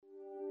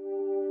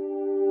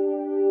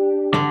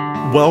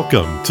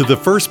Welcome to the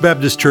First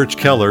Baptist Church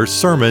Keller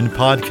Sermon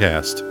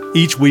Podcast.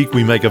 Each week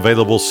we make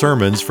available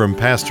sermons from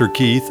Pastor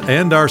Keith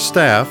and our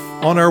staff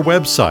on our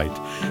website,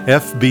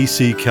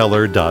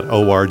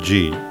 fbckeller.org.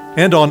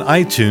 And on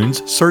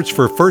iTunes, search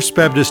for First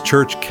Baptist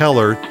Church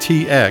Keller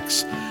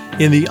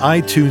TX in the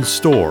iTunes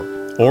Store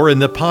or in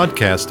the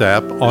podcast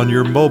app on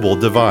your mobile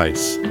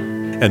device.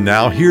 And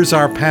now here's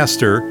our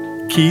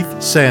pastor,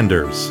 Keith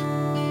Sanders.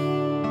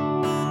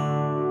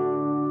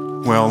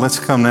 Well, let's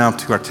come now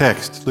to our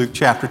text, Luke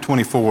chapter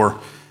 24,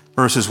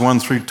 verses 1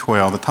 through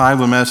 12. The title of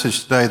the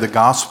message today, The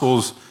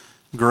Gospel's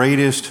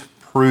Greatest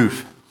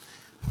Proof.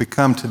 We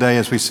come today,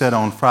 as we said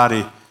on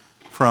Friday,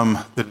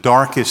 from the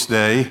darkest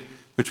day,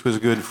 which was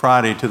Good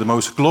Friday, to the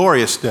most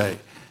glorious day,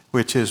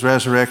 which is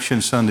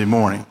Resurrection Sunday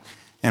morning.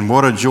 And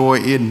what a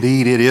joy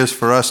indeed it is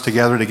for us to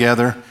gather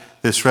together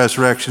this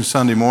Resurrection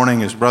Sunday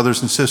morning as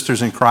brothers and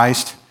sisters in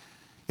Christ.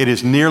 It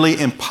is nearly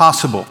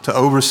impossible to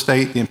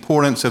overstate the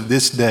importance of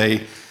this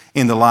day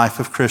in the life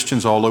of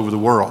Christians all over the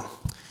world.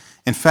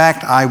 In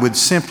fact, I would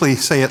simply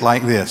say it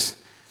like this: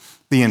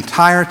 the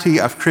entirety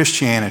of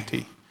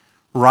Christianity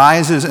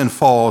rises and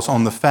falls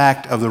on the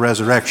fact of the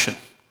resurrection.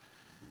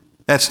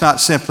 That's not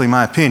simply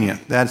my opinion.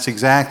 That's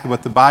exactly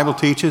what the Bible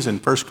teaches in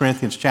 1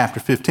 Corinthians chapter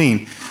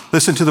 15.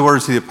 Listen to the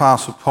words of the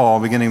Apostle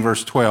Paul, beginning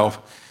verse 12.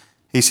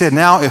 He said,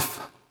 "Now if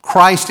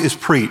Christ is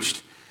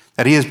preached,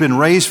 that he has been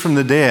raised from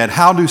the dead,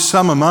 how do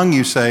some among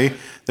you say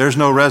there's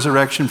no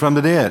resurrection from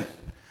the dead?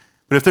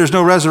 But if there's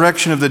no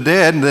resurrection of the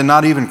dead, then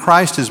not even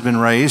Christ has been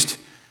raised.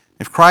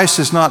 If Christ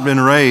has not been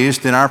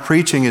raised, then our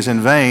preaching is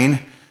in vain.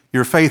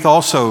 Your faith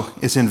also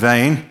is in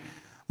vain.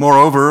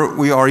 Moreover,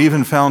 we are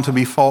even found to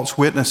be false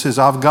witnesses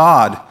of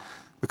God,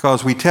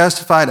 because we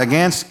testified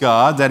against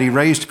God that he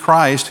raised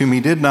Christ, whom he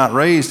did not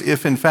raise,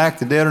 if in fact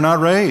the dead are not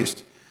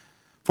raised.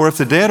 For if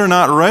the dead are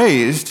not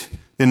raised,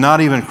 then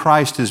not even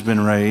Christ has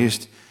been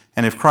raised.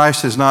 And if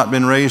Christ has not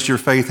been raised, your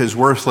faith is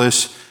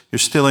worthless. You're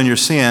still in your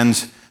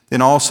sins.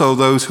 Then also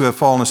those who have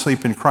fallen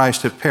asleep in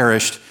Christ have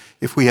perished.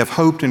 If we have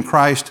hoped in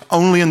Christ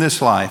only in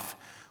this life,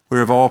 we're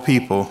of all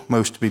people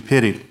most to be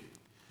pitied."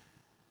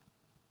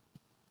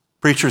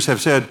 Preachers have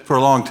said for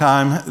a long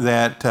time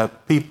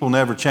that people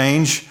never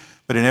change,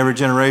 but in every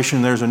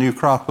generation there's a new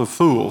crop of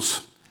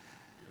fools.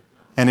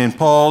 And in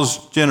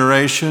Paul's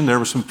generation, there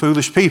were some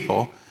foolish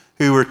people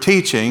who were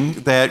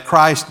teaching that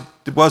Christ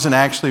wasn't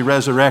actually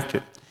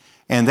resurrected.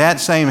 And that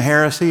same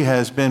heresy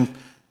has been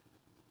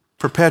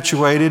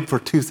perpetuated for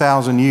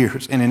 2,000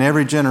 years. And in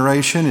every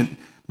generation, it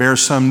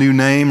bears some new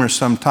name or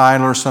some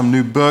title or some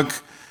new book,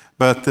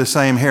 but the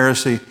same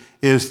heresy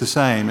is the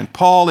same. And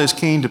Paul is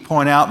keen to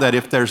point out that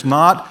if there's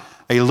not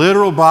a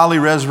literal bodily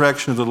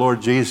resurrection of the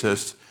Lord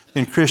Jesus,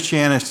 then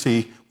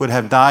Christianity would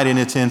have died in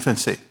its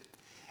infancy.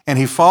 And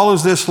he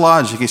follows this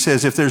logic. He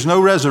says, if there's no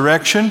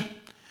resurrection,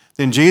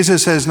 then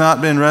Jesus has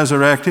not been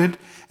resurrected.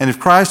 And if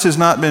Christ has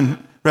not been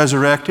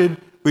resurrected,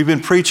 we've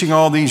been preaching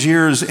all these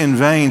years in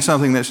vain,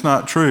 something that's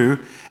not true.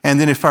 And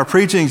then if our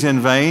preaching's in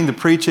vain, the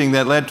preaching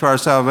that led to our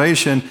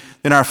salvation,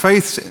 then our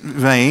faith's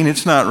vain,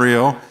 it's not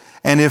real.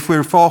 And if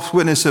we're false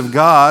witness of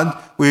God,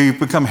 we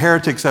become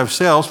heretics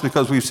ourselves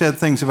because we've said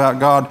things about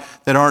God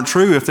that aren't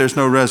true if there's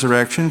no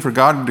resurrection, for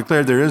God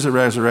declared there is a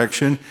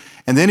resurrection.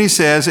 And then he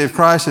says, if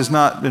Christ has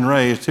not been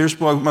raised, here's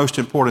what's most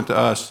important to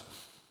us: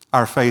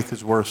 our faith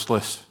is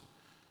worthless.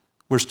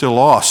 We're still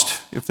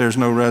lost if there's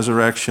no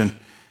resurrection.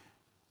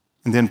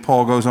 And then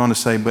Paul goes on to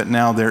say, but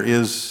now there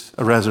is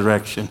a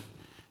resurrection.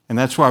 And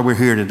that's why we're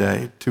here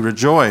today, to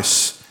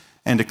rejoice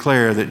and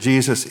declare that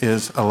Jesus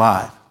is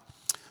alive.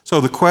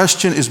 So the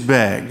question is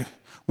begged,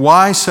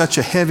 why such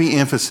a heavy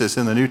emphasis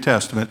in the New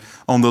Testament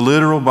on the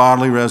literal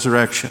bodily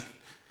resurrection?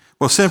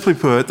 Well, simply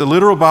put, the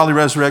literal bodily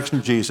resurrection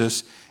of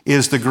Jesus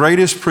is the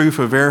greatest proof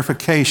of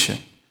verification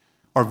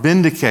or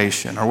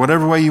vindication, or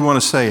whatever way you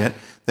want to say it,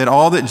 that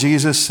all that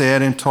Jesus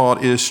said and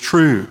taught is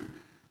true.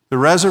 The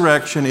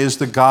resurrection is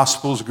the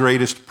gospel's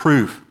greatest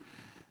proof.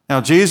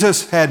 Now,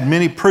 Jesus had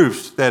many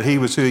proofs that he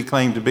was who he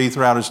claimed to be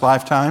throughout his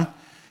lifetime.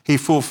 He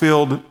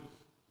fulfilled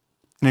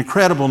an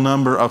incredible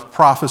number of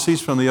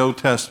prophecies from the Old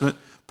Testament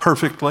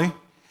perfectly.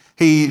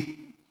 He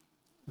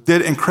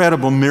did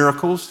incredible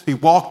miracles. He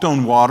walked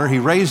on water. He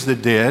raised the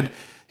dead.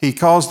 He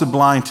caused the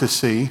blind to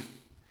see.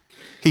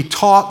 He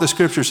taught, the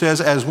scripture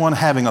says, as one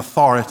having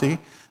authority,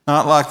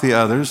 not like the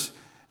others.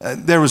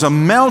 There was a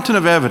mountain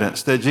of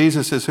evidence that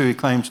Jesus is who he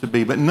claims to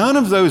be, but none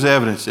of those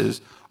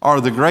evidences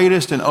are the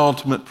greatest and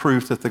ultimate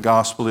proof that the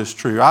gospel is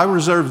true. I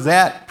reserve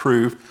that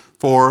proof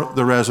for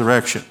the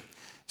resurrection.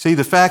 See,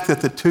 the fact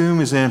that the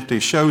tomb is empty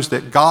shows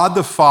that God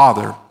the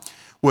Father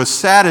was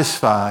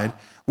satisfied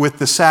with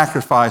the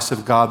sacrifice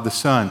of God the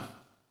Son.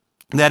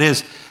 That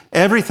is,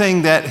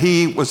 everything that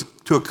he was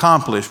to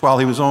accomplish while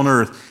he was on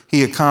earth,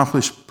 he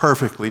accomplished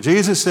perfectly.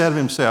 Jesus said of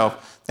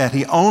himself that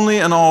he only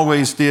and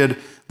always did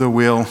the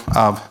will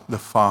of the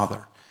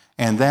Father.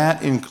 And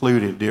that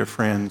included, dear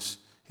friends,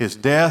 his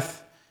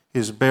death,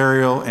 his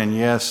burial, and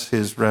yes,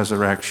 his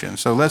resurrection.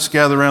 So let's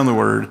gather around the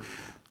word.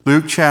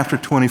 Luke chapter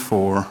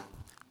 24,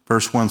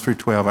 verse 1 through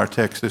 12, our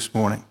text this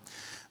morning.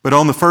 But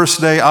on the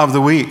first day of the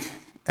week,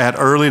 at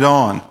early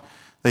dawn,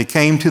 they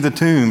came to the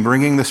tomb,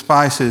 bringing the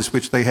spices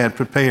which they had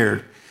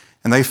prepared.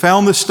 And they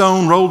found the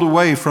stone rolled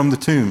away from the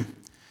tomb.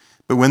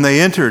 But when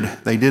they entered,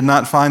 they did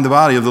not find the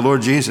body of the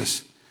Lord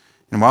Jesus.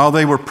 And while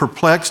they were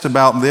perplexed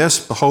about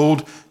this,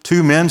 behold,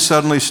 two men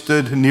suddenly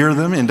stood near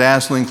them in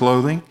dazzling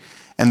clothing.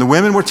 And the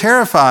women were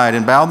terrified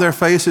and bowed their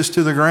faces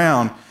to the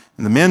ground.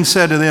 And the men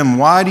said to them,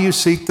 "Why do you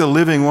seek the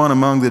living one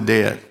among the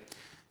dead?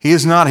 He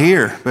is not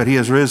here, but he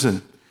has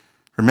risen.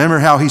 Remember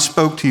how he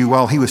spoke to you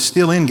while he was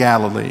still in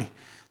Galilee,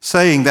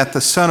 saying that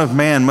the Son of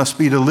Man must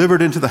be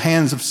delivered into the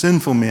hands of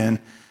sinful men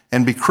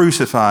and be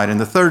crucified, and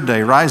the third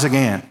day rise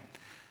again."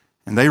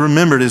 And they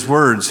remembered his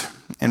words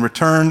and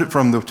returned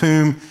from the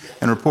tomb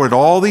and reported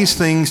all these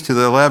things to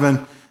the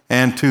 11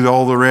 and to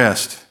all the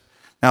rest.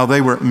 Now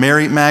they were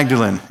Mary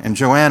Magdalene and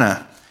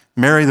Joanna,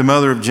 Mary the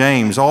mother of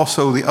James,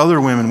 also the other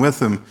women with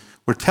them,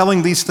 were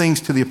telling these things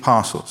to the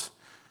apostles.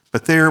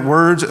 But their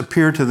words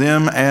appeared to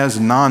them as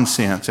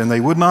nonsense, and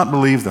they would not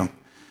believe them.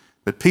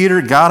 But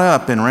Peter got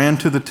up and ran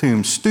to the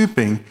tomb,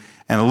 stooping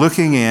and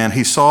looking in.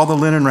 He saw the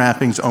linen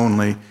wrappings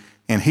only,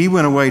 and he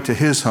went away to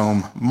his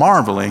home,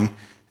 marveling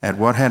at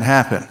what had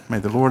happened. May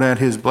the Lord add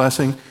his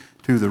blessing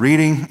to the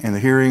reading and the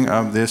hearing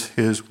of this,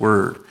 his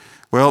word.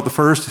 Well, the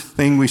first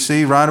thing we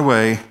see right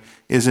away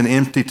is an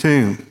empty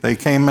tomb. They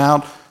came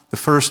out the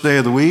first day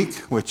of the week,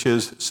 which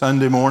is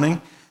Sunday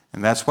morning,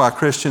 and that's why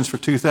Christians for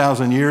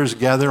 2,000 years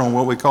gather on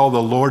what we call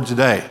the Lord's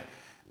Day,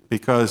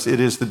 because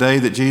it is the day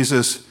that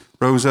Jesus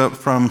rose up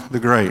from the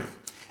grave.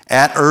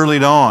 At early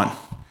dawn.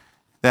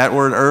 That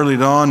word early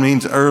dawn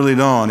means early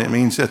dawn. It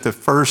means at the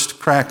first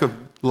crack of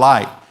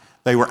light.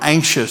 They were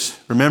anxious.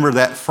 Remember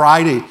that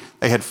Friday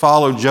they had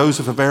followed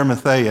Joseph of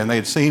Arimathea and they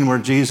had seen where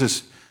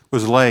Jesus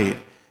was laid.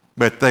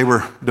 But they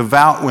were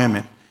devout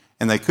women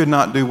and they could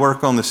not do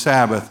work on the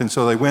Sabbath. And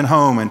so they went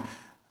home and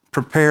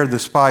prepared the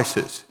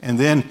spices. And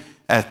then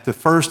at the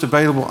first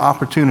available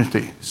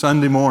opportunity,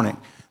 Sunday morning,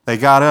 they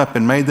got up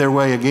and made their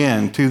way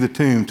again to the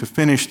tomb to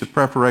finish the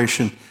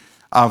preparation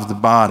of the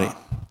body.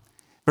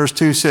 Verse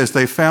 2 says,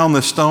 they found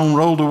the stone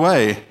rolled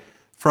away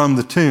from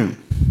the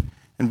tomb.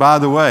 And by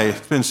the way,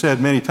 it's been said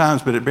many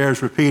times, but it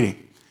bears repeating.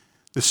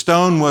 The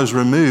stone was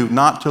removed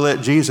not to let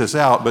Jesus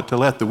out, but to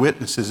let the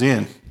witnesses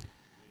in.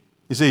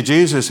 You see,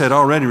 Jesus had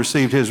already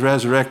received his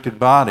resurrected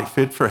body,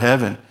 fit for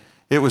heaven.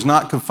 It was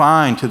not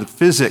confined to the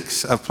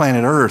physics of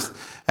planet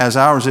Earth as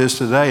ours is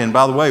today. And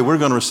by the way, we're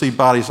going to receive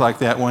bodies like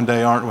that one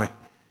day, aren't we?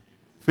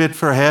 Fit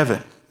for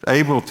heaven,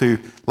 able to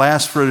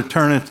last for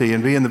eternity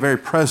and be in the very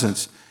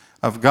presence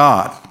of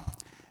God.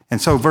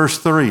 And so verse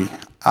 3,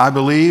 I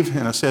believe,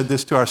 and I said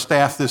this to our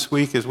staff this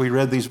week as we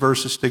read these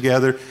verses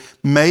together,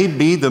 may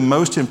be the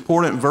most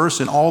important verse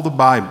in all the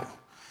Bible.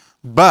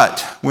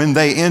 But when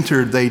they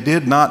entered, they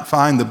did not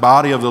find the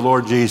body of the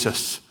Lord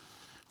Jesus.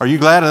 Are you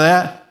glad of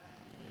that?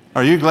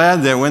 Are you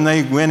glad that when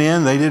they went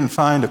in, they didn't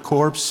find a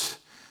corpse?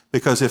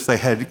 Because if they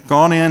had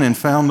gone in and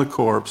found the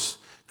corpse,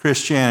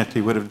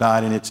 Christianity would have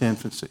died in its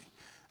infancy.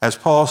 As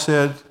Paul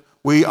said,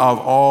 we of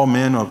all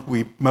men are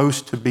we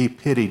most to be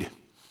pitied,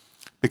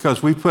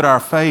 because we put our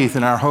faith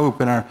and our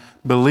hope and our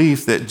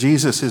belief that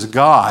Jesus is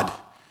God,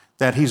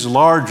 that he's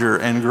larger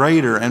and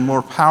greater and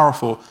more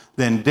powerful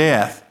than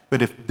death.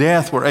 But if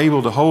death were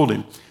able to hold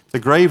him, if the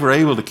grave were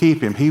able to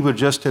keep him, he would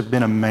just have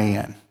been a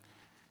man.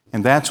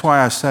 And that's why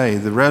I say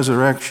the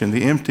resurrection,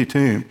 the empty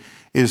tomb,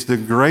 is the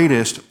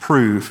greatest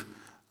proof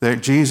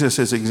that Jesus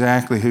is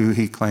exactly who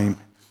he claimed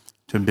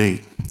to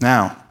be.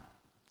 Now,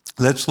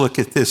 let's look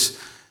at this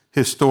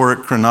historic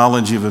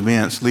chronology of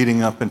events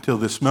leading up until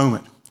this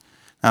moment.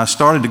 Now, I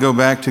started to go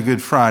back to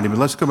Good Friday, but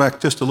let's go back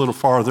just a little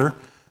farther,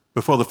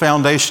 before the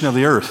foundation of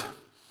the earth,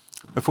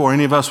 before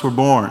any of us were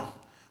born,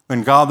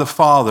 when God the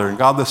Father and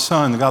God the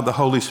Son and God the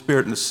Holy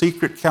Spirit and the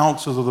secret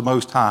counsels of the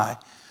Most High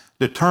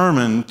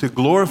determined to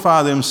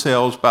glorify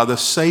themselves by the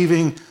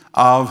saving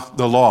of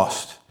the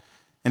lost.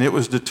 And it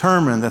was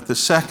determined that the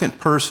second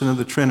person of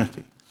the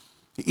Trinity,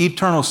 the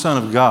eternal Son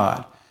of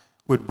God,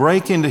 would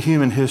break into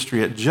human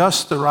history at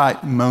just the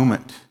right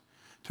moment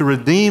to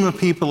redeem a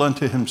people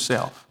unto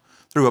himself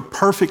through a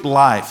perfect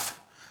life,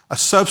 a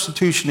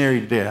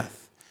substitutionary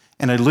death,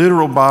 and a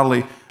literal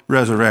bodily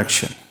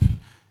resurrection.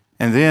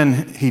 And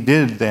then he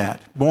did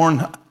that,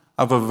 born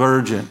of a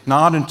virgin,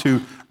 not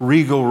into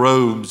regal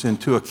robes,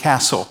 into a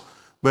castle,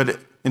 but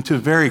into a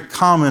very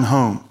common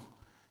home.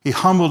 He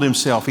humbled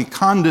himself. He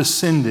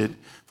condescended.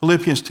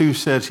 Philippians 2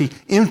 says he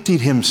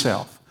emptied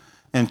himself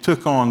and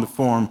took on the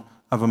form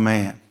of a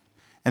man.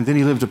 And then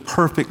he lived a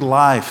perfect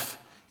life.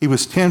 He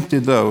was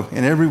tempted, though,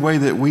 in every way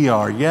that we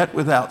are, yet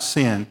without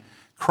sin.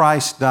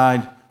 Christ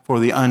died for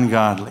the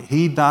ungodly.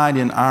 He died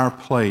in our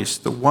place,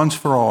 the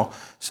once-for-all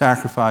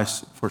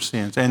sacrifice for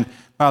sins. And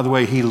by the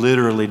way, he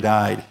literally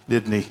died,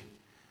 didn't he?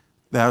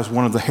 That was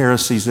one of the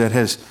heresies that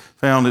has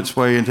found its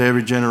way into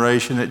every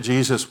generation, that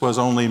Jesus was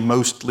only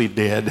mostly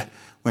dead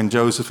when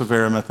Joseph of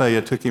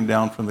Arimathea took him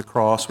down from the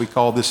cross. We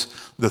call this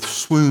the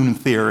swoon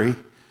theory.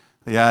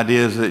 The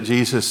idea is that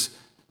Jesus,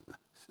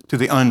 to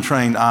the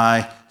untrained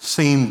eye,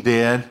 seemed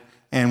dead,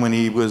 and when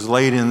he was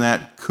laid in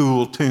that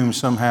cool tomb,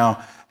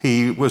 somehow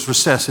he was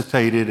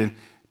resuscitated and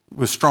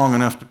was strong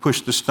enough to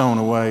push the stone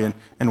away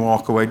and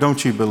walk away.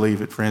 Don't you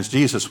believe it, friends?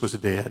 Jesus was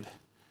dead.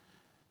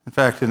 In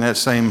fact, in that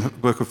same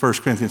book of 1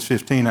 Corinthians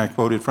 15 I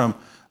quoted from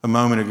a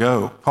moment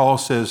ago, Paul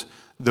says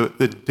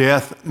the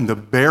death and the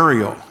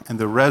burial and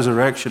the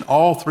resurrection,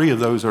 all three of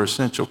those are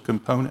essential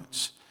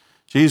components.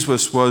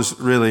 Jesus was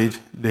really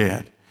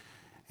dead.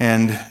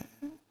 And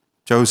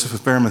Joseph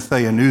of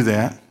Arimathea knew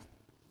that.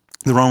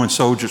 The Roman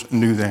soldiers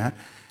knew that.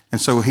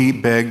 And so he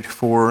begged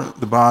for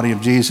the body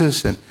of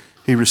Jesus, and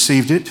he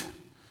received it.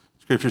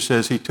 Scripture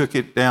says he took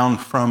it down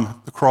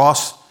from the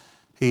cross.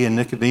 He and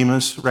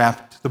Nicodemus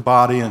wrapped the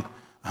body in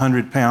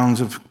 100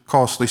 pounds of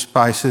costly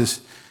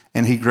spices,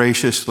 and he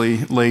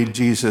graciously laid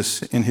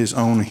Jesus in his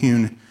own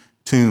hewn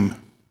tomb.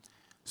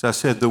 As I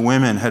said, the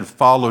women had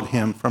followed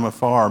him from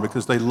afar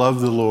because they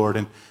loved the Lord,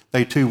 and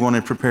they too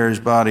wanted to prepare his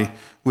body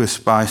with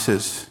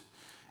spices.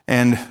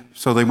 And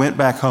so they went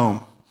back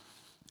home,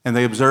 and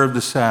they observed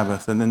the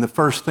Sabbath. And then the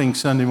first thing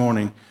Sunday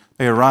morning,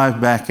 they arrived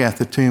back at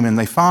the tomb, and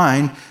they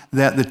find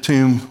that the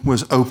tomb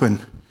was open.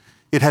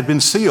 It had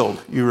been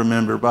sealed, you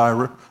remember, by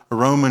a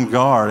Roman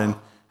guard and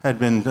had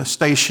been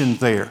stationed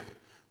there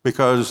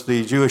because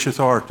the Jewish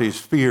authorities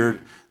feared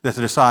that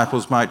the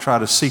disciples might try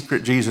to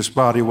secret Jesus'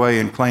 body away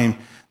and claim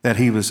that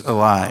he was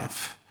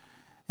alive.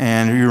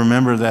 And you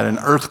remember that an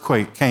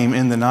earthquake came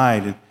in the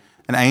night, and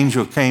an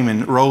angel came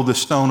and rolled the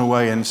stone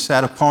away and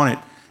sat upon it.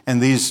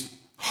 And these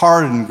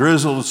hardened,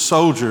 grizzled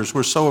soldiers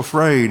were so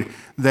afraid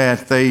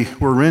that they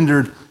were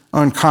rendered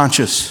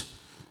unconscious.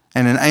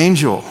 And an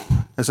angel,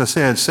 as I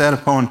said, sat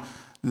upon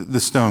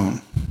the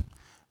stone.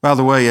 By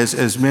the way,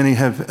 as many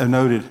have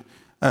noted,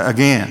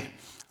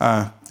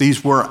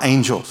 these were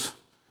angels.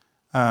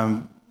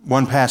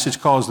 One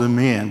passage calls them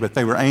men, but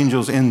they were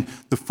angels in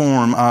the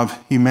form of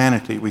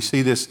humanity. We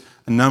see this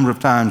a number of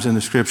times in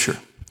the Scripture.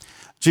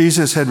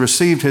 Jesus had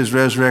received his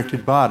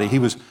resurrected body. He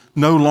was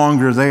no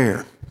longer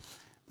there.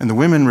 And the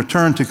women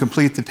returned to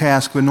complete the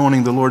task of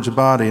anointing the Lord's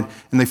body,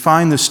 and they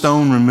find the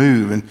stone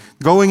removed. And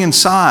going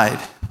inside,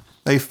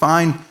 they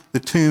find the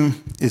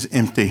tomb is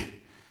empty.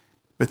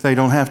 But they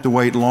don't have to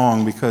wait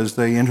long because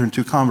they enter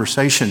into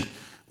conversation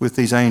with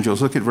these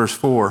angels. Look at verse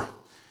 4.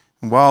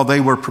 And while they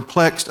were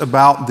perplexed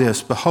about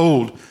this,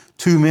 behold,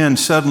 two men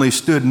suddenly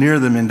stood near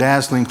them in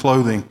dazzling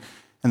clothing.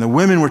 And the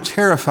women were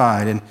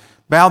terrified and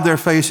bowed their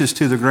faces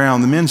to the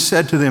ground. The men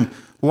said to them,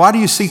 "Why do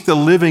you seek the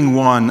living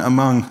one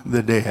among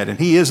the dead?" And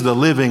he is the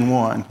living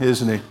one,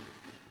 isn't he?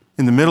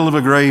 In the middle of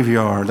a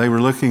graveyard, they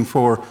were looking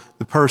for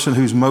the person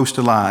who's most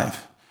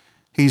alive.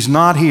 He's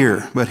not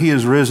here, but he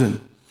is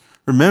risen.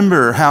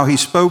 Remember how he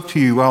spoke to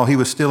you while he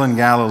was still in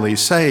Galilee,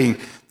 saying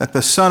that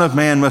the Son of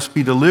Man must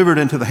be delivered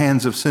into the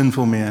hands of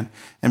sinful men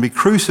and be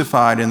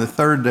crucified, and the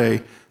third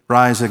day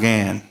rise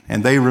again.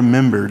 And they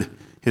remembered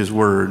his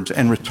words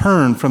and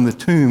returned from the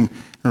tomb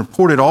and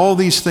reported all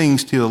these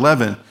things to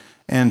 11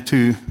 and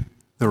to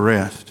the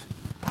rest.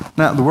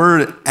 Now, the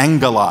word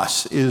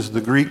angelos is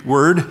the Greek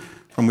word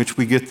from which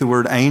we get the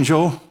word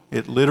angel.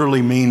 It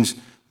literally means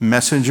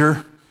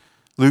messenger.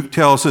 Luke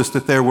tells us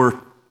that there were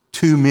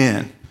two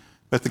men,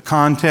 but the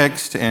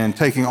context and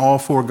taking all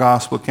four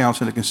gospel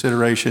accounts into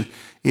consideration,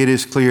 it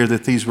is clear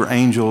that these were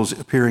angels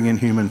appearing in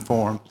human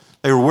form.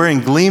 They were wearing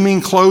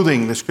gleaming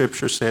clothing, the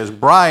Scripture says,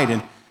 bright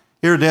and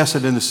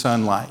iridescent in the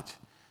sunlight.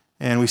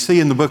 And we see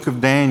in the book of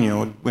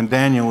Daniel, when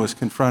Daniel was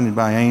confronted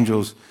by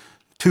angels,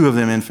 two of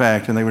them, in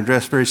fact, and they were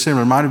dressed very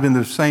similar. It might have been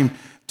the same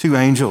two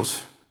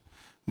angels.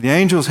 The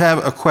angels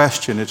have a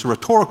question. It's a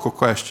rhetorical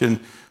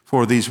question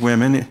for these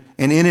women,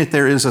 and in it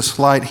there is a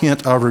slight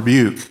hint of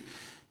rebuke.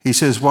 He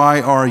says, "Why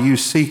are you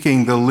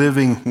seeking the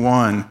living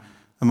one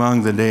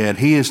among the dead?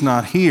 He is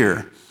not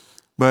here,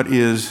 but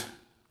is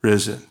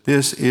risen."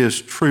 This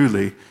is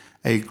truly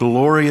a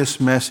glorious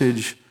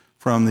message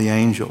from the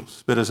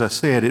angels. But as I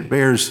said, it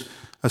bears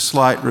a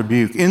slight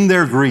rebuke. In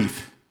their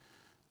grief,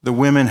 the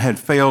women had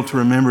failed to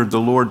remember the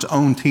Lord's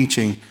own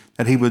teaching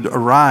that he would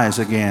arise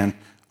again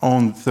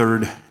on the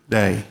third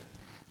day.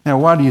 Now,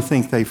 why do you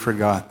think they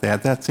forgot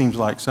that? That seems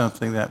like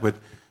something that would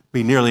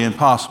be nearly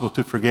impossible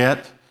to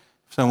forget.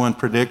 If someone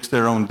predicts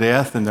their own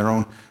death and their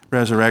own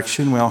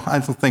resurrection, well, I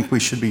don't think we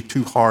should be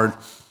too hard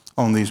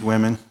on these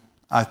women.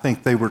 I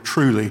think they were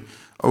truly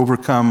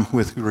overcome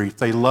with grief.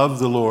 They loved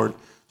the Lord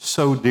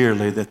so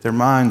dearly that their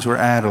minds were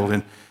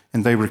addled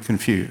and they were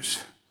confused.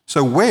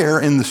 So where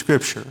in the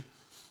Scripture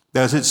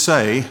does it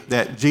say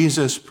that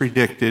Jesus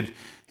predicted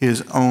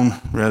his own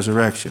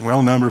resurrection? Well,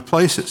 a number of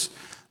places.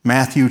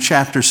 Matthew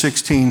chapter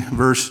 16,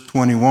 verse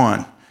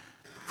 21.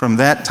 From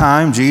that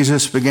time,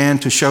 Jesus began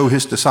to show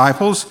his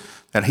disciples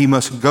that he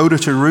must go to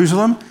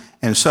Jerusalem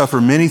and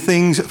suffer many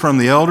things from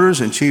the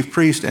elders and chief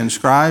priests and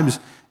scribes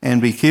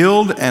and be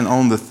killed, and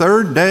on the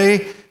third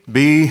day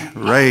be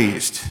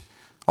raised.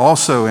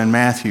 Also in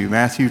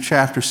Matthew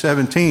chapter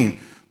 17,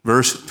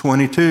 verse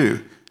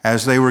 22.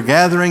 As they were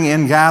gathering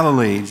in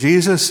Galilee,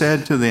 Jesus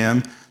said to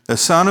them, "The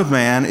Son of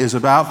Man is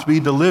about to be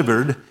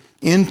delivered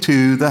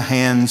into the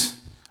hands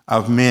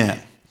of men."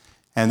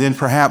 And then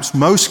perhaps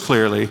most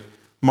clearly,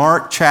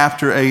 Mark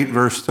chapter 8,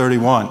 verse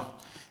 31.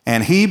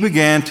 "And he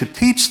began to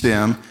teach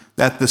them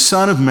that the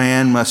Son of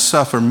Man must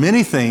suffer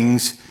many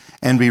things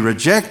and be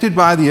rejected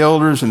by the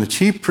elders and the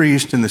chief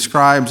priests and the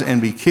scribes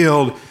and be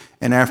killed,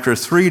 and after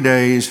 3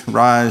 days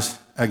rise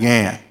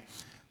again.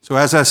 So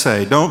as I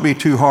say, don't be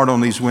too hard on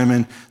these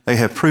women. They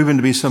have proven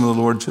to be some of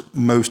the Lord's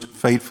most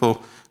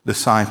faithful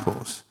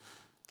disciples.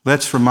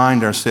 Let's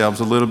remind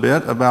ourselves a little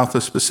bit about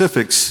the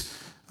specifics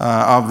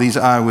of these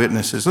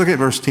eyewitnesses. Look at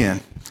verse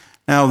 10.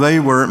 Now they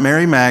were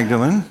Mary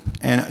Magdalene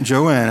and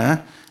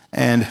Joanna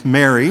and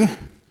Mary,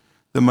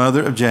 the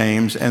mother of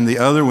James, and the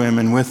other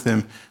women with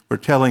them were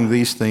telling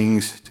these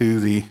things to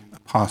the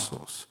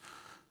apostles.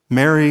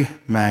 Mary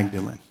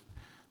Magdalene.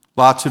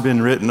 Lots have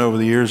been written over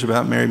the years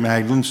about Mary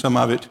Magdalene, some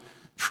of it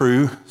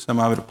true, some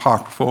of it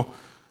apocryphal.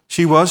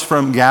 She was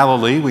from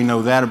Galilee. We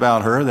know that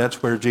about her.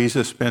 That's where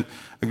Jesus spent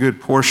a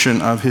good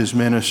portion of his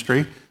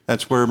ministry.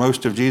 That's where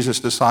most of Jesus'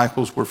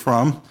 disciples were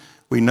from.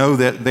 We know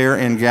that there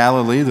in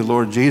Galilee, the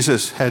Lord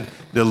Jesus had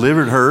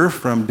delivered her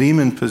from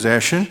demon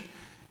possession.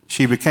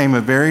 She became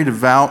a very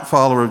devout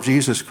follower of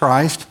Jesus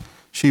Christ.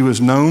 She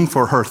was known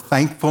for her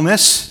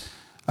thankfulness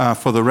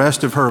for the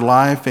rest of her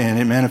life, and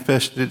it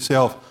manifested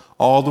itself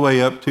all the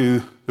way up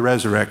to the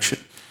resurrection.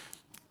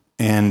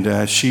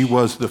 And she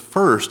was the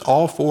first,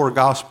 all four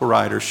gospel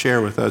writers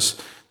share with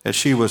us that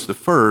she was the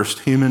first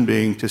human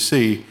being to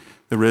see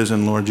the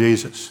risen Lord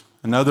Jesus.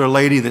 Another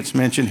lady that's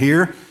mentioned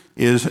here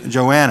is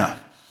Joanna.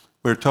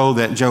 We're told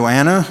that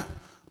Joanna,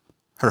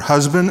 her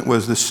husband,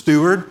 was the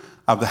steward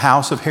of the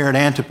house of Herod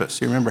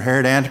Antipas. You remember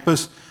Herod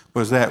Antipas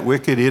was that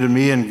wicked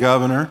Idumean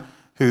governor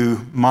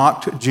who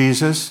mocked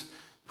Jesus,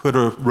 put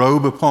a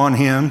robe upon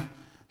him.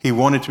 He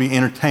wanted to be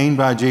entertained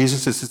by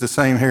Jesus. This is the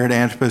same Herod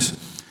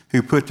Antipas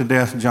who put to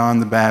death John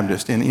the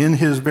Baptist. And in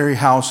his very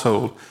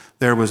household,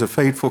 there was a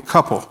faithful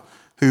couple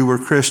who were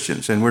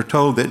Christians. And we're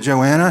told that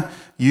Joanna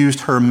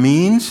used her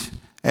means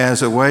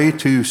as a way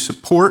to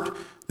support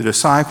the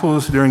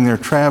disciples during their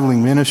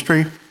traveling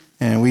ministry.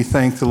 And we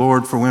thank the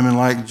Lord for women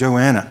like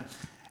Joanna.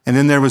 And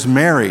then there was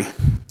Mary,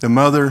 the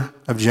mother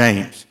of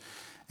James.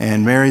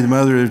 And Mary, the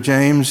mother of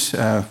James,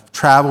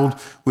 traveled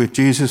with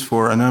Jesus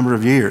for a number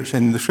of years.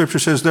 And the scripture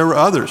says there were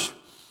others.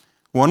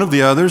 One of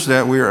the others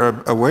that we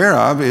are aware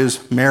of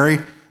is Mary,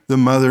 the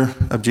mother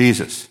of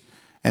Jesus.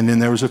 And then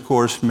there was, of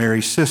course,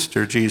 Mary's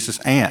sister, Jesus'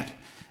 aunt.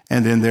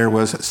 And then there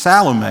was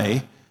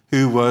Salome,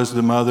 who was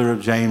the mother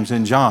of James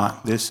and John.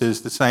 This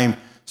is the same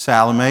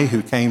Salome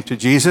who came to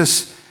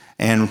Jesus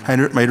and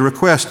made a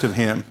request of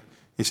him.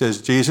 He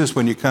says, Jesus,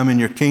 when you come in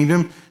your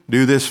kingdom,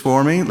 do this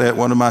for me. Let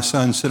one of my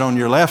sons sit on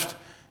your left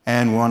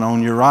and one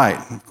on your right.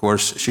 Of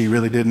course, she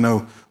really didn't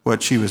know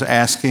what she was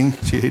asking.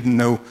 She didn't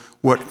know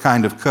what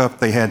kind of cup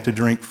they had to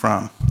drink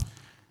from.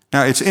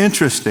 Now, it's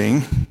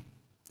interesting,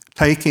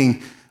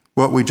 taking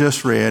what we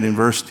just read in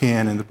verse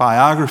 10 and the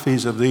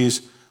biographies of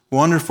these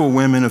wonderful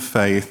women of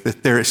faith,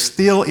 that there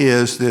still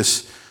is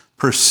this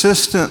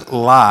persistent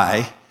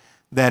lie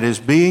that is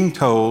being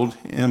told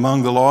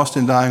among the lost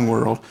and dying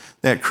world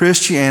that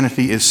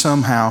Christianity is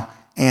somehow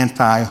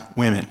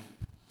anti-women.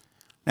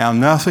 Now,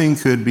 nothing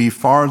could be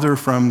farther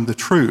from the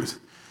truth.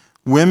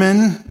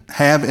 Women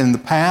have in the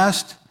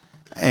past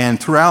and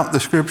throughout the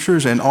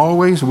scriptures and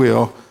always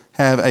will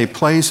have a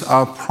place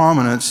of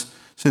prominence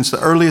since the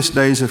earliest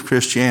days of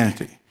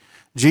Christianity.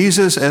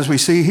 Jesus, as we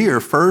see here,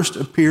 first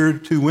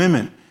appeared to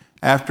women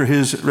after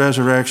his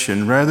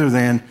resurrection rather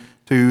than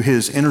to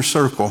his inner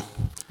circle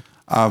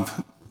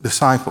of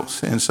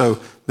disciples. And so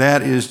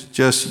that is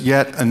just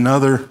yet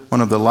another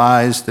one of the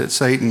lies that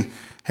Satan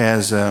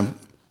has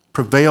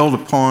prevailed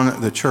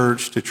upon the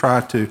church to try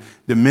to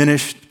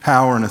diminish the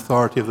power and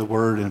authority of the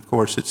word. And of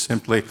course, it's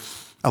simply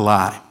a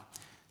lie.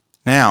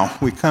 Now,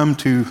 we come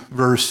to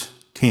verse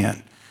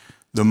 10,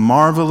 the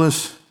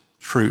marvelous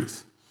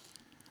truth.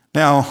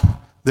 Now,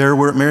 there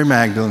were Mary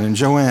Magdalene and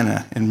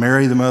Joanna and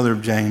Mary, the mother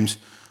of James.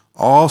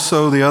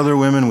 Also, the other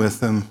women with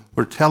them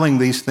were telling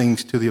these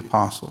things to the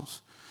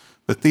apostles.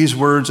 But these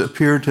words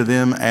appeared to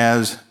them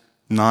as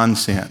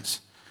nonsense,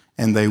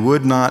 and they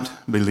would not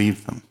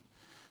believe them.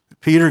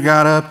 Peter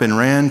got up and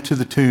ran to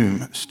the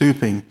tomb,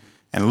 stooping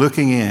and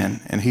looking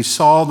in, and he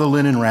saw the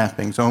linen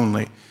wrappings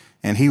only,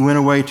 and he went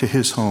away to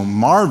his home,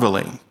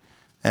 marveling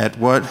at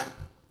what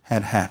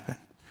had happened.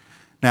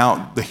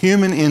 Now, the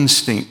human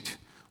instinct,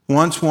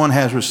 once one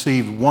has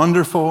received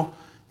wonderful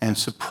and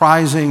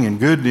surprising and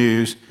good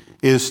news,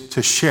 is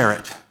to share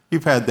it.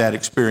 You've had that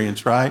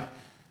experience, right?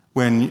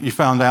 When you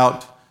found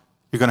out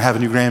you're going to have a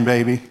new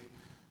grandbaby,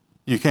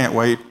 you can't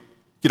wait,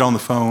 get on the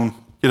phone,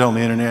 get on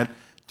the internet,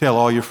 tell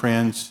all your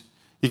friends.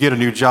 You get a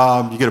new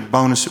job, you get a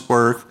bonus at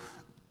work.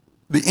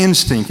 The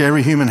instinct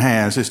every human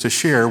has is to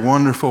share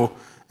wonderful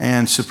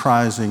and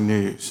surprising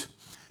news.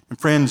 And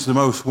friends, the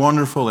most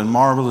wonderful and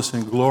marvelous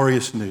and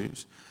glorious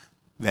news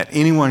that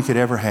anyone could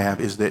ever have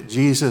is that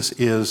Jesus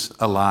is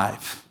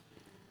alive.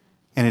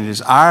 And it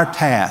is our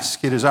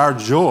task, it is our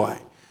joy,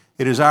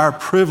 it is our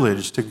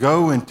privilege to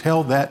go and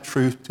tell that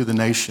truth to the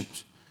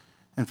nations.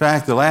 In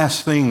fact, the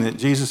last thing that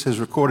Jesus has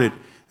recorded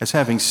as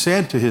having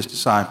said to his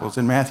disciples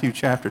in Matthew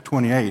chapter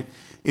 28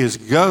 is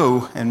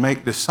go and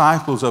make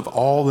disciples of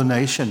all the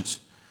nations,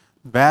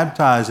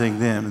 baptizing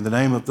them in the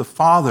name of the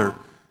Father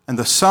and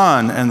the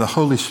Son and the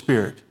Holy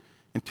Spirit,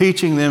 and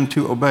teaching them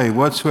to obey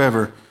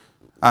whatsoever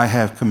I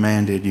have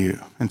commanded you.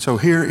 And so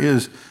here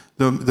is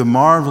the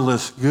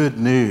marvelous good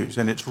news,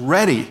 and it's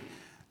ready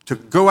to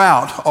go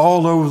out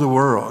all over the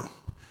world.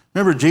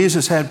 Remember,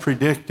 Jesus had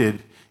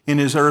predicted in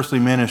his earthly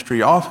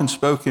ministry, often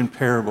spoke in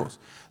parables,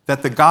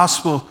 that the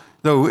gospel,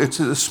 though it's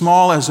as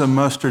small as a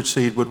mustard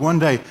seed, would one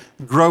day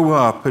grow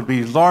up and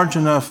be large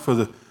enough for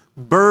the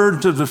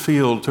birds of the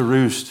field to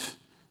roost,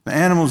 the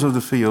animals of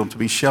the field to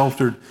be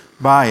sheltered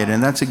by it.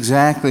 And that's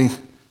exactly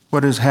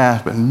what has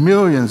happened.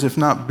 Millions, if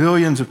not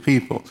billions of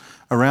people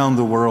around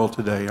the world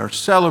today are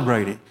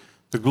celebrating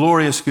the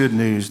glorious good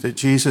news that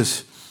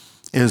Jesus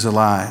is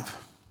alive.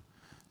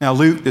 Now,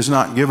 Luke does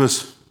not give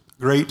us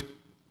great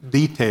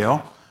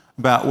detail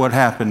about what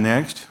happened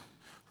next.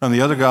 From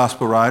the other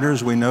gospel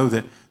writers, we know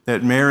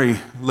that Mary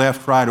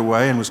left right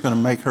away and was going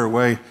to make her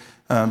way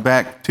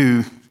back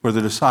to where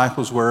the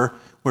disciples were,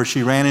 where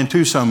she ran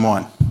into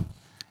someone.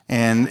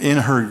 And in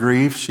her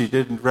grief, she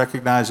didn't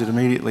recognize it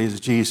immediately as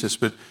Jesus,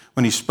 but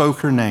when he spoke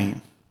her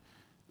name,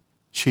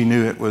 she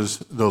knew it was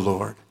the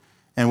Lord.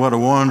 And what a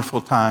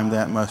wonderful time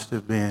that must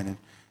have been.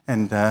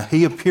 And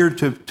he appeared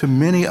to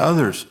many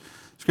others.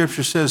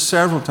 Scripture says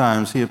several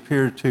times he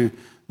appeared to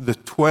the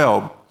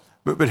 12.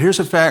 But here's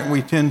a fact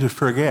we tend to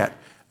forget.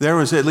 There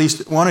was at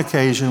least one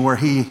occasion where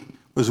he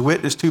was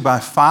witnessed to by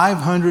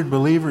 500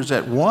 believers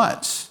at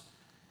once.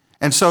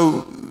 And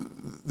so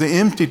the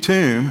empty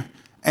tomb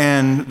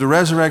and the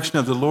resurrection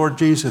of the Lord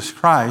Jesus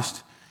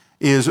Christ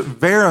is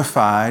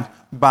verified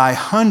by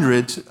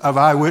hundreds of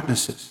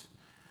eyewitnesses.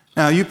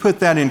 Now, you put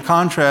that in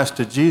contrast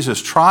to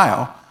Jesus'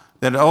 trial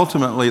that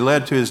ultimately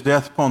led to his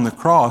death upon the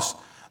cross.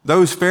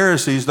 Those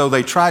Pharisees, though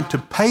they tried to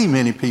pay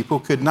many people,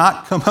 could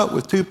not come up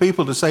with two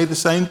people to say the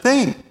same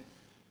thing.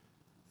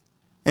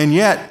 And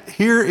yet,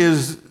 here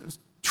is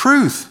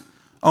truth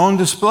on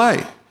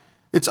display.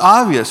 It's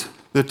obvious.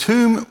 The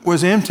tomb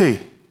was empty.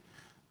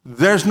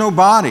 There's no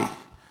body.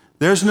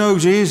 There's no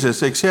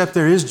Jesus, except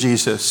there is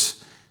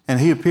Jesus.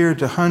 And he appeared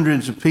to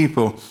hundreds of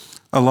people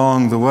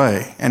along the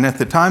way. And at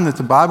the time that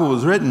the Bible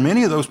was written,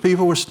 many of those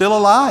people were still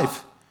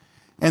alive.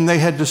 And they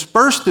had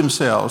dispersed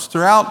themselves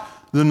throughout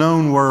the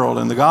known world,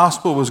 and the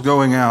gospel was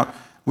going out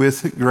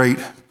with great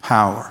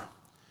power.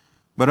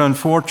 But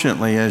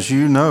unfortunately, as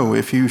you know,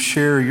 if you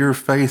share your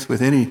faith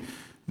with any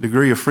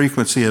degree of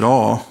frequency at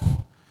all,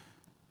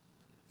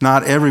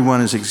 not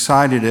everyone is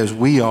excited as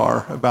we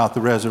are about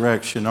the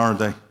resurrection, are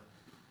they?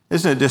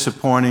 Isn't it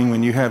disappointing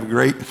when you have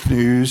great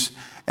news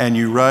and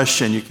you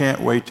rush and you can't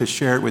wait to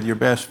share it with your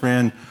best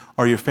friend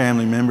or your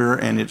family member,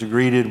 and it's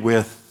greeted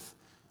with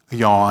a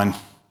yawn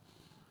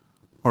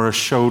or a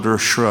shoulder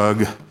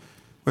shrug?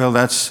 Well,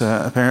 that's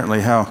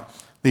apparently how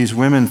these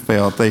women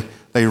felt.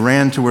 They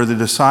ran to where the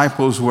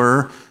disciples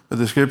were, but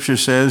the scripture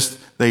says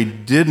they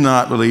did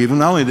not believe them.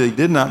 Not only they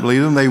did not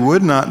believe them, they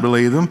would not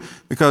believe them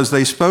because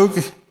they spoke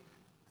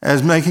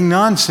as making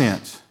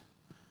nonsense.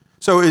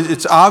 So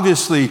it's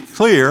obviously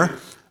clear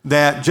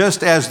that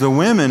just as the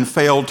women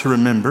failed to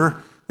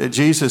remember that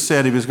Jesus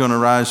said he was going to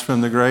rise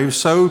from the grave,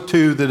 so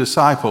too the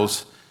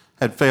disciples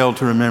had failed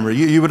to remember.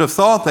 You would have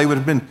thought they would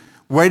have been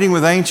waiting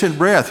with ancient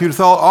breath. You'd have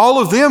thought all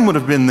of them would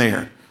have been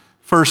there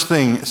first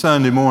thing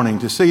Sunday morning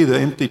to see the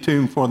empty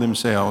tomb for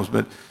themselves.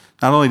 But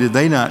not only did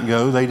they not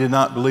go, they did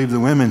not believe the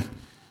women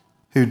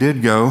who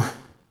did go.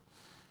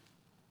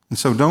 And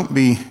so don't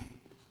be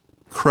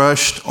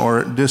crushed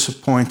or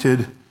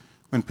disappointed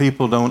when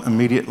people don't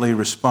immediately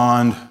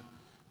respond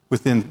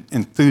with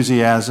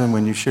enthusiasm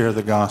when you share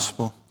the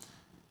gospel.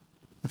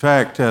 In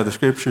fact, the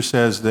scripture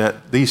says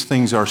that these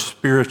things are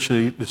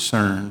spiritually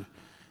discerned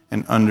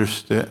and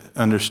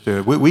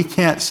understood. We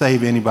can't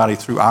save anybody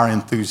through our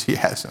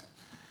enthusiasm.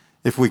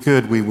 If we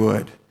could, we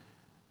would.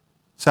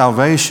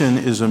 Salvation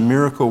is a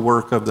miracle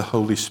work of the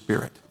Holy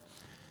Spirit.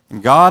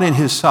 And God in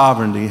his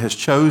sovereignty has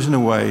chosen a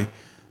way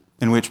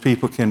in which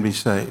people can be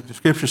saved. The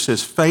scripture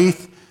says,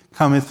 faith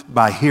cometh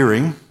by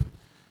hearing,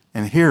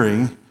 and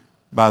hearing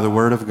by the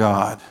word of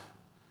God.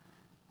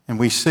 And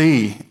we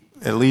see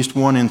at least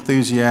one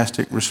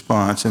enthusiastic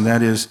response, and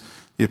that is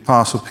the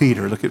Apostle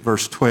Peter. Look at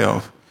verse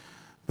 12.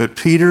 But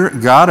Peter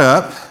got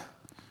up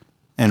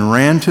and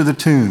ran to the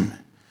tomb.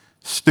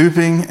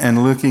 Stooping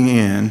and looking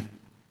in,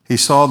 he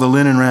saw the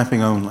linen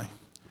wrapping only.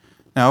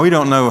 Now, we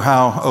don't know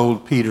how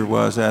old Peter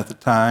was at the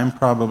time,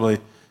 probably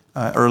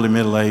early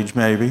middle age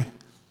maybe.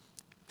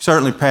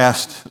 Certainly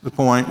past the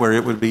point where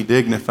it would be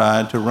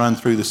dignified to run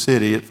through the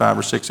city at 5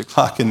 or 6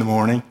 o'clock in the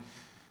morning,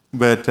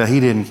 but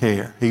he didn't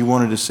care. He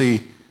wanted to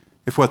see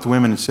if what the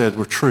women had said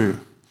were true.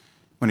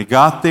 When he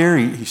got there,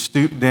 he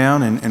stooped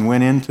down and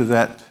went into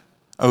that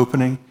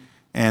opening,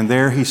 and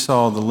there he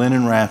saw the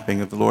linen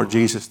wrapping of the Lord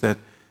Jesus that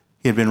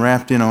he had been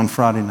wrapped in on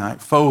Friday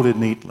night, folded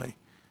neatly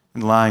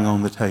and lying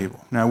on the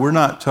table. Now, we're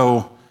not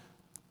told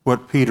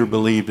what Peter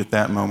believed at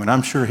that moment.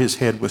 I'm sure his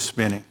head was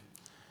spinning.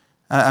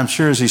 I'm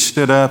sure as he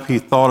stood up, he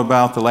thought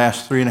about the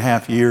last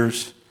 3.5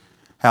 years,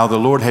 how the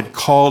Lord had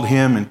called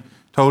him and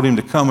told him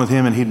to come with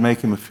him and he'd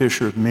make him a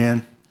fisher of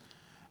men.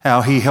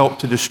 how he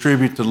helped to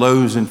distribute the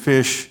loaves and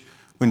fish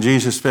when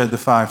Jesus fed the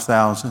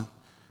 5,000.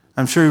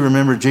 I'm sure he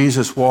remembered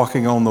Jesus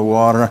walking on the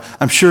water.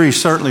 I'm sure he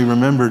certainly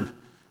remembered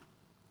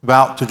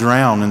about to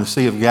drown in the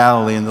Sea of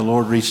Galilee, and the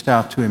Lord reached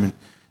out to him and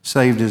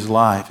saved his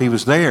life. He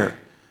was there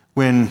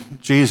when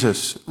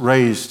Jesus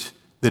raised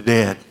the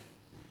dead.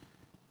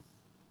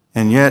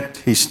 And yet,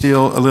 he's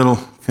still a little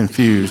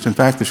confused. In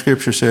fact, the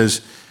scripture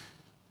says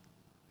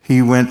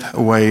he went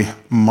away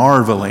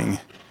marveling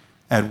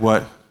at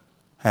what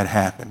had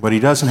happened. But he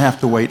doesn't have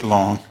to wait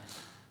long.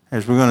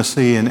 As we're going to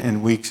see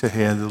in weeks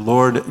ahead, the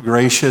Lord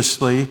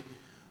graciously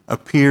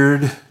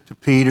appeared to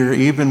Peter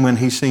even when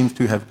he seems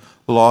to have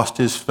lost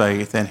his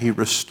faith, and he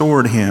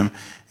restored him,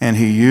 and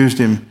he used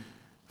him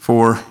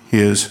for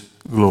his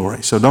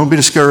glory. So don't be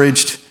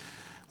discouraged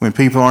when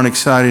people aren't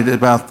excited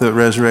about the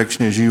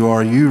resurrection as you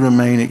are. You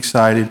remain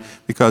excited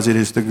because it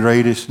is the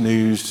greatest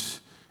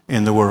news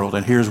in the world.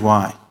 And here's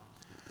why.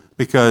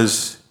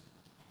 Because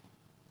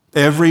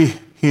every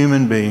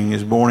human being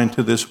is born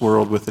into this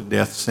world with a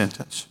death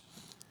sentence.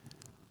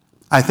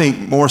 I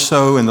think more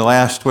so in the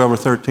last 12 or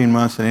 13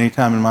 months than any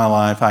time in my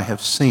life, I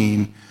have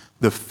seen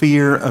the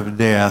fear of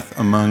death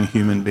among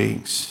human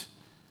beings.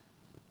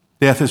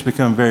 Death has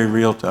become very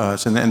real to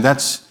us, and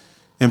that's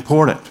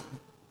important.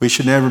 We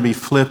should never be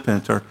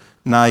flippant or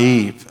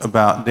naive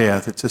about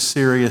death. It's a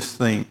serious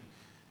thing.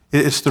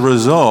 It's the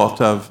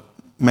result of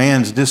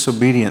man's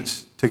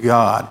disobedience to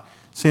God.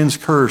 Sin's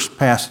curse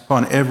passed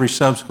upon every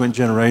subsequent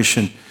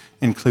generation,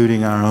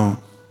 including our own.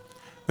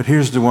 But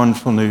here's the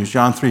wonderful news.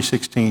 John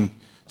 3:16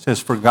 says,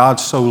 "For God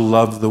so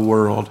loved the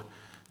world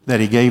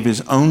that he gave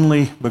his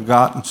only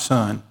begotten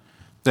Son,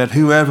 that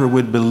whoever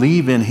would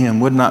believe in him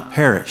would not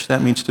perish."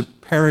 That means to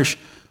perish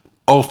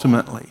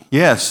ultimately.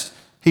 Yes,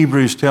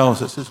 Hebrews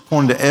tells us it's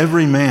appointed to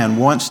every man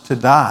once to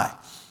die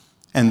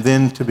and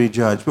then to be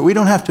judged. But we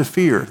don't have to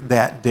fear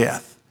that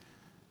death.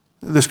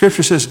 The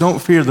scripture says, don't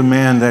fear the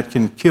man that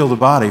can kill the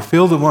body.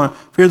 Fear the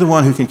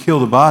one who can kill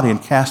the body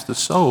and cast the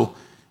soul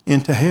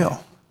into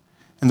hell.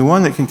 And the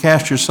one that can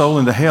cast your soul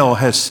into hell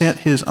has sent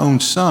his own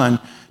Son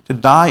to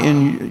die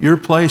in your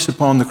place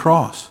upon the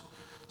cross.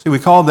 See, we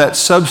call that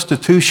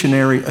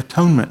substitutionary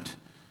atonement.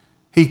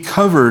 He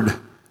covered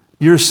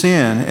your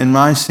sin and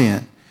my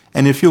sin.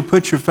 And if you'll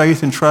put your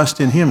faith and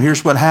trust in him,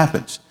 here's what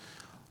happens.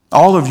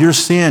 All of your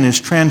sin is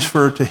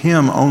transferred to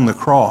him on the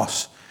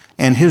cross,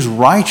 and his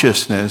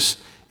righteousness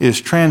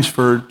is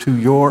transferred to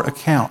your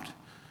account.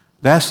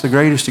 That's the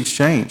greatest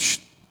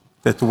exchange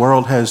that the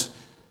world has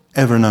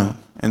ever known.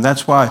 And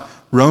that's why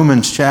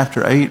Romans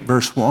chapter 8,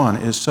 verse 1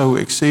 is so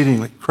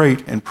exceedingly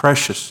great and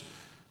precious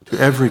to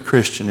every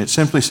Christian. It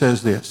simply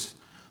says this: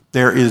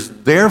 there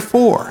is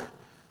therefore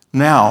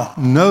now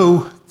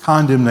no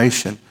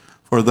condemnation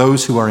for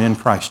those who are in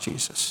Christ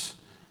Jesus.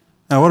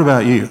 Now, what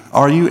about you?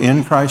 Are you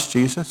in Christ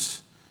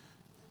Jesus?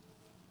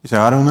 You say,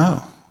 I don't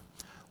know.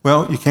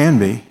 Well, you can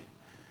be.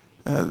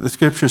 The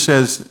scripture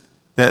says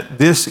that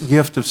this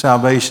gift of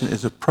salvation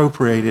is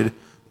appropriated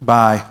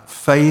by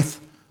faith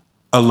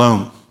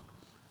alone.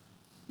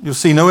 You'll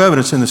see no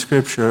evidence in the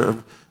scripture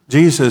of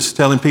Jesus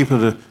telling people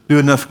to do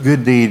enough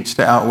good deeds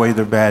to outweigh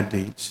their bad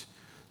deeds,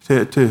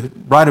 to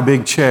write a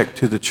big check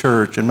to the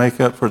church and make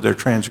up for their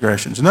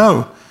transgressions.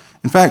 No.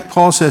 In fact,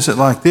 Paul says it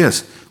like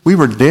this: we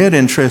were dead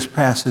in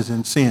trespasses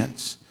and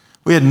sins.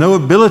 We had no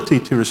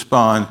ability to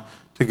respond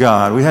to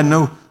God. We had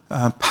no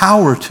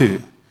power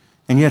to.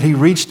 And yet he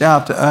reached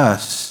out to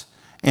us,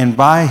 and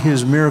by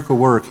his miracle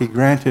work, he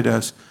granted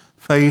us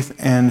faith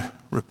and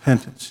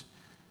repentance.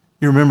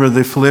 You remember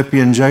the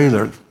Philippian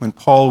jailer when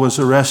Paul was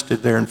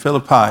arrested there in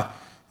Philippi.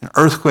 An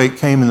earthquake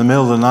came in the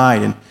middle of the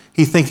night, and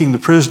he, thinking the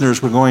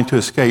prisoners were going to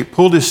escape,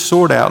 pulled his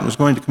sword out and was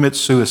going to commit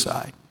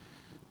suicide.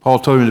 Paul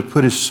told him to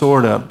put his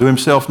sword up, do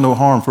himself no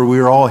harm, for we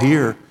are all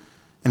here.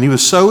 And he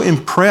was so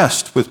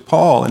impressed with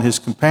Paul and his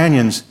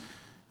companions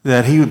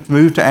that he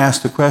moved to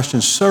ask the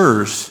question,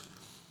 "Sirs,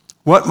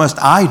 what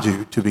must I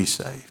do to be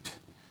saved?"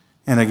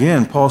 And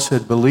again, Paul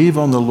said, "Believe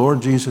on the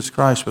Lord Jesus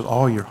Christ with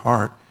all your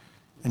heart,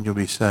 and you'll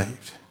be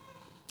saved."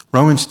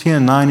 Romans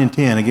 10, 9 and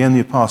 10, again the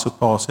Apostle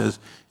Paul says,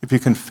 if you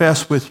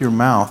confess with your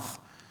mouth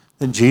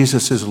that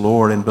Jesus is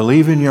Lord and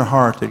believe in your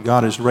heart that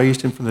God has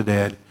raised him from the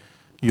dead,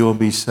 you'll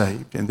be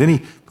saved. And then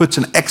he puts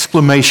an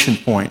exclamation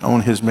point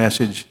on his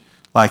message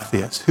like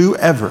this: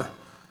 whoever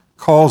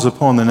calls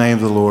upon the name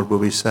of the Lord will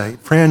be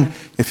saved. Friend,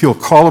 if you'll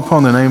call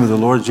upon the name of the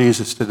Lord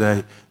Jesus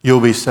today,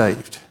 you'll be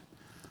saved.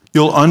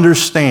 You'll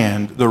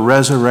understand the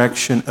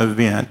resurrection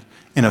event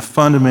in a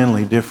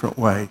fundamentally different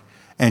way.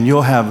 And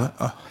you'll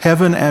have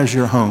heaven as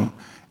your home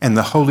and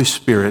the Holy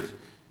Spirit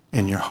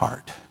in your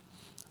heart.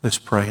 Let's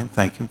pray and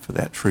thank him for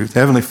that truth.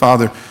 Heavenly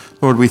Father,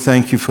 Lord, we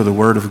thank you for the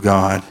word of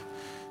God.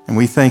 And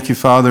we thank you,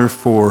 Father,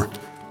 for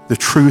the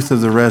truth of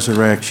the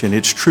resurrection.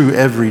 It's true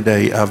every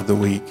day of the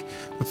week.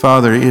 But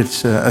Father,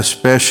 it's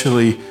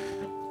especially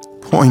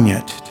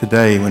poignant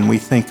today when we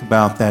think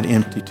about that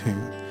empty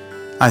tomb.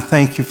 I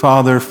thank you,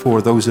 Father,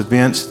 for those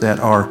events that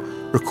are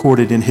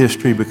recorded in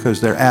history because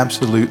they're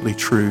absolutely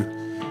true.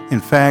 In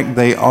fact,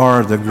 they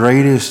are the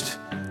greatest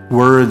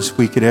words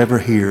we could ever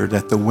hear,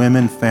 that the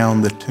women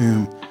found the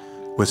tomb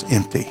was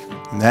empty.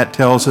 And that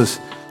tells us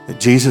that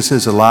Jesus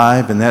is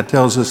alive, and that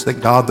tells us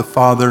that God the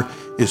Father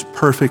is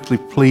perfectly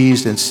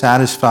pleased and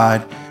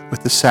satisfied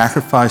with the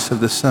sacrifice of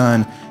the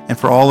Son. And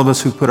for all of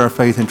us who put our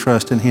faith and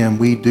trust in him,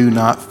 we do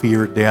not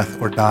fear death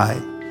or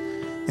dying.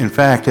 In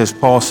fact, as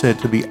Paul said,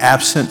 to be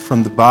absent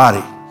from the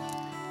body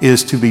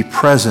is to be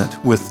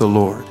present with the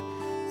Lord.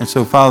 And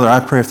so, Father, I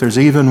pray if there's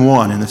even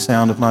one in the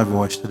sound of my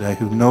voice today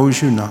who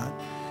knows you not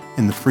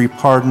in the free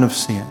pardon of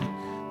sin,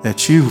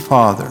 that you,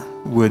 Father,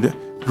 would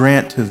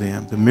grant to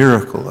them the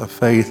miracle of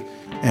faith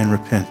and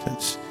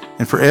repentance.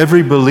 And for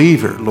every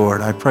believer,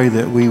 Lord, I pray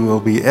that we will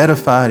be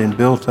edified and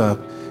built up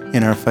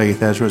in our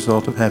faith as a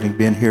result of having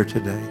been here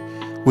today.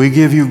 We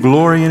give you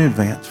glory in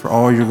advance for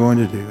all you're going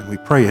to do, and we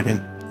pray it in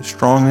the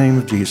strong name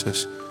of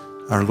Jesus,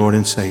 our Lord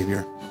and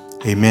Savior.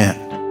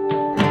 Amen.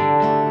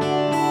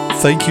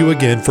 Thank you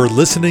again for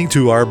listening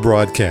to our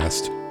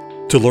broadcast.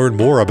 To learn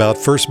more about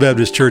First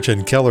Baptist Church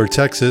in Keller,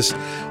 Texas,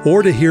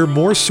 or to hear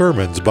more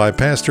sermons by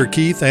Pastor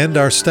Keith and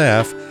our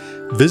staff,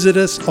 visit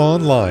us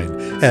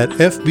online at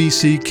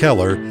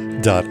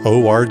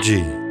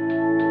fbckeller.org.